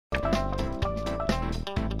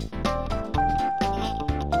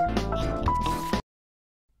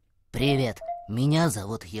Привет, меня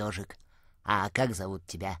зовут Ежик. А как зовут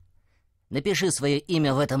тебя? Напиши свое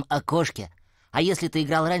имя в этом окошке. А если ты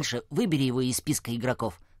играл раньше, выбери его из списка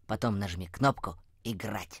игроков. Потом нажми кнопку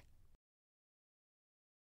 «Играть».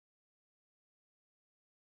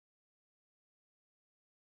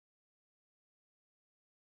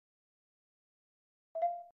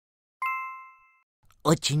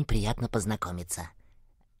 Очень приятно познакомиться.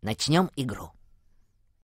 Начнем игру.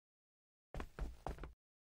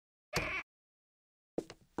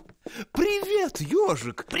 Привет,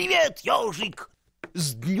 ежик! Привет, ежик!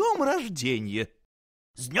 С днем рождения!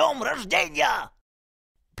 С днем рождения!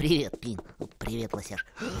 Привет, Пин. Привет, Лосяш.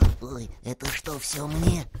 Ой, это что, все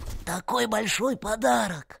мне? Такой большой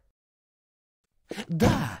подарок!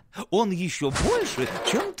 Да, он еще больше,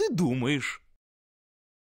 чем ты думаешь.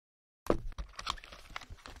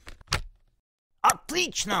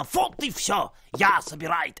 Отлично, вот и все. Я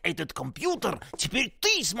собираю этот компьютер, теперь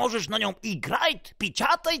ты сможешь на нем играть,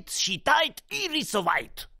 печатать, считать и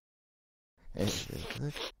рисовать.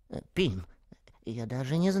 Пин, я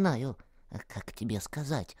даже не знаю, как тебе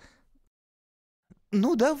сказать.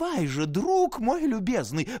 Ну давай же, друг мой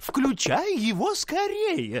любезный, включай его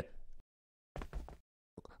скорее.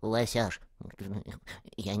 Лосяш,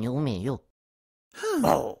 я не умею.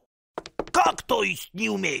 О, как то есть не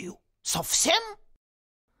умею? Совсем?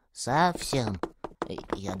 Совсем.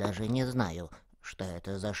 Я даже не знаю, что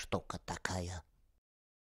это за штука такая.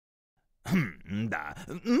 Да,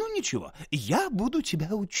 ну ничего, я буду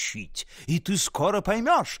тебя учить, и ты скоро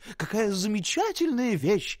поймешь, какая замечательная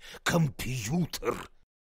вещь — компьютер.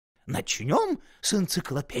 Начнем с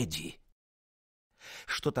энциклопедии.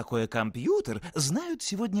 Что такое компьютер, знают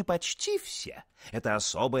сегодня почти все. Это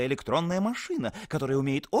особая электронная машина, которая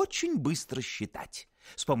умеет очень быстро считать.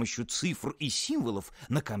 С помощью цифр и символов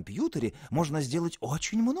на компьютере можно сделать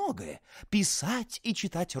очень многое. Писать и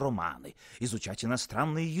читать романы, изучать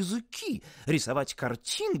иностранные языки, рисовать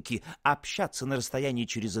картинки, общаться на расстоянии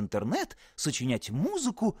через интернет, сочинять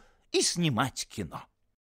музыку и снимать кино.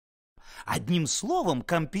 Одним словом,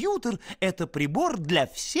 компьютер — это прибор для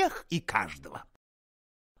всех и каждого.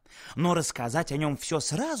 Но рассказать о нем все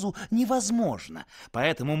сразу невозможно,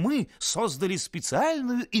 поэтому мы создали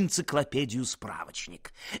специальную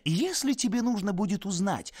энциклопедию-справочник. Если тебе нужно будет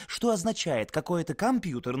узнать, что означает какое-то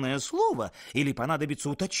компьютерное слово, или понадобится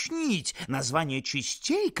уточнить название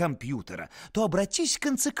частей компьютера, то обратись к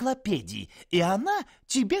энциклопедии, и она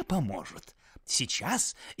тебе поможет.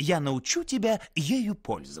 Сейчас я научу тебя ею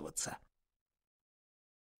пользоваться.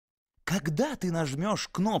 Когда ты нажмешь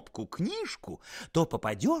кнопку «Книжку», то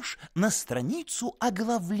попадешь на страницу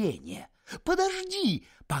оглавления. Подожди,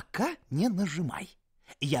 пока не нажимай.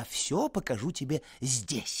 Я все покажу тебе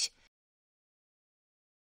здесь.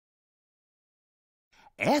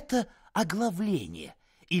 Это оглавление,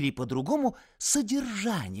 или по-другому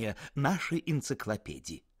содержание нашей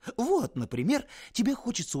энциклопедии. Вот, например, тебе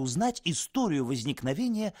хочется узнать историю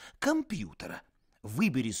возникновения компьютера.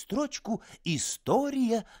 Выбери строчку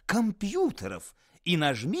 «История компьютеров» и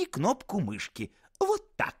нажми кнопку мышки.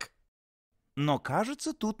 Вот так. Но,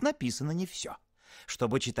 кажется, тут написано не все.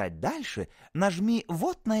 Чтобы читать дальше, нажми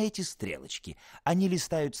вот на эти стрелочки. Они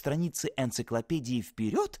листают страницы энциклопедии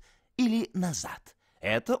вперед или назад.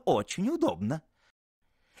 Это очень удобно.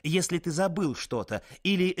 Если ты забыл что-то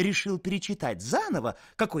или решил перечитать заново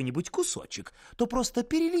какой-нибудь кусочек, то просто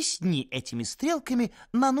перелистни этими стрелками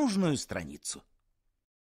на нужную страницу.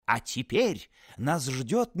 А теперь нас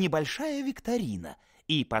ждет небольшая викторина,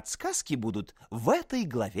 и подсказки будут в этой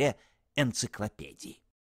главе энциклопедии.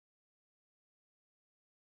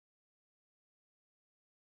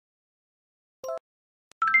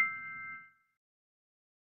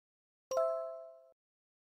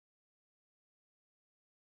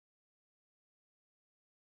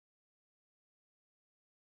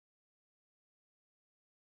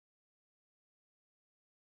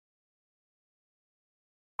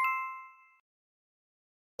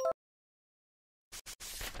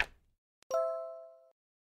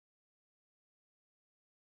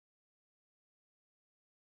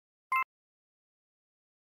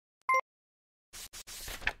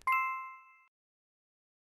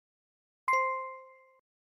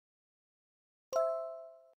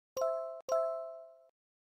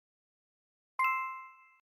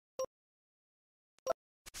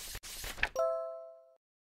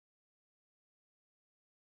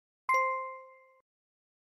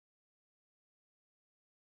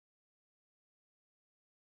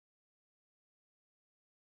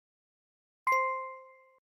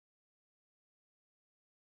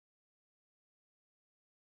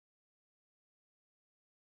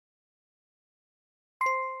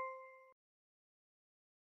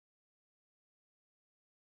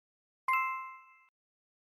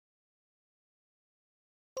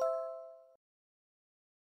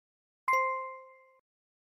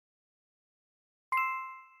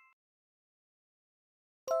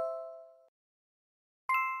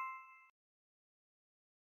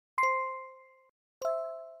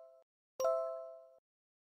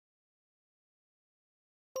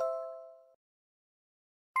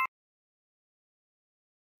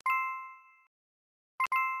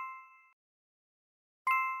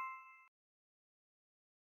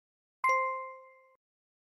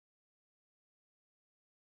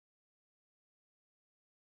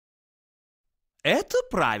 Это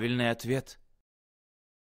правильный ответ.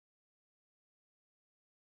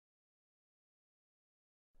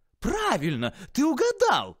 Правильно, ты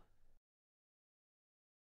угадал.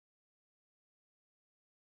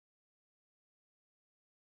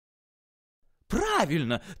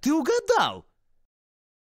 Правильно, ты угадал.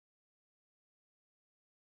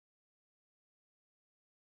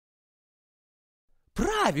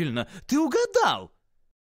 Правильно, ты угадал.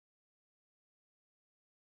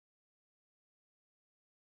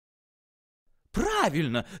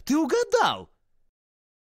 Правильно, ты угадал.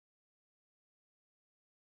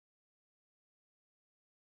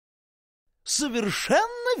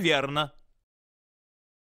 Совершенно верно.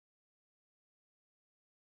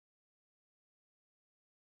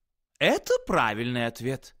 Это правильный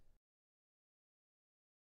ответ.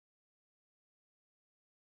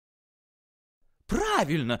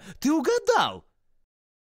 Правильно, ты угадал.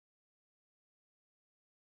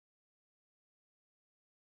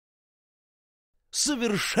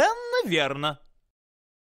 Совершенно верно.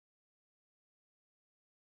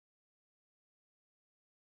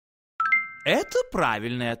 Это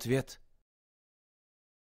правильный ответ.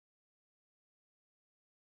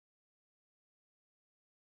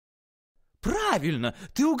 Правильно,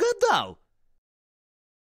 ты угадал.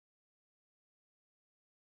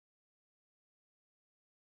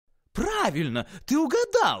 Правильно, ты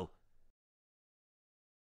угадал.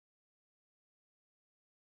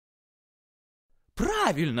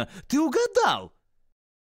 Правильно, ты угадал.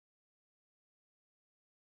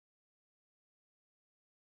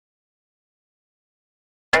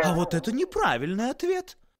 А вот это неправильный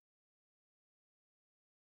ответ.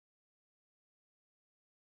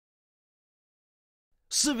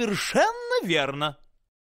 Совершенно верно.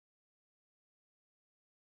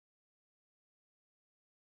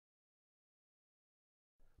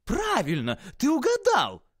 Правильно, ты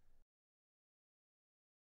угадал.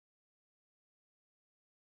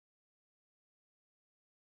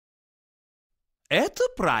 Это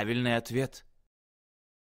правильный ответ.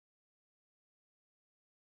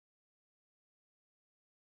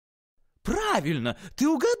 Правильно, ты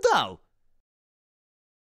угадал.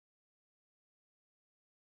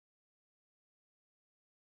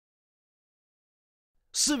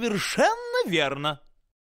 Совершенно верно.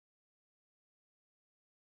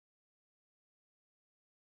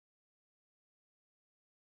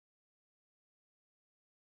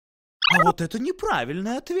 А вот это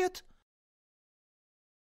неправильный ответ.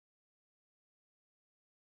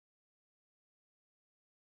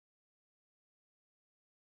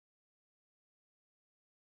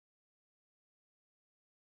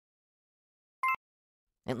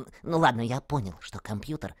 Ну ладно, я понял, что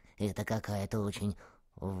компьютер — это какая-то очень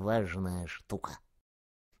важная штука.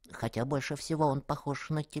 Хотя больше всего он похож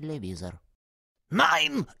на телевизор.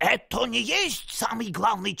 Nein, это не есть самый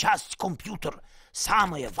главный часть компьютера.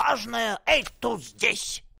 Самое важное — это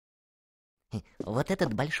здесь. Вот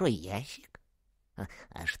этот большой ящик.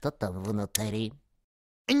 А что там внутри?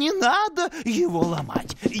 Не надо его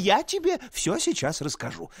ломать. Я тебе все сейчас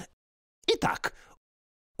расскажу. Итак,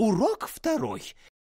 урок 2.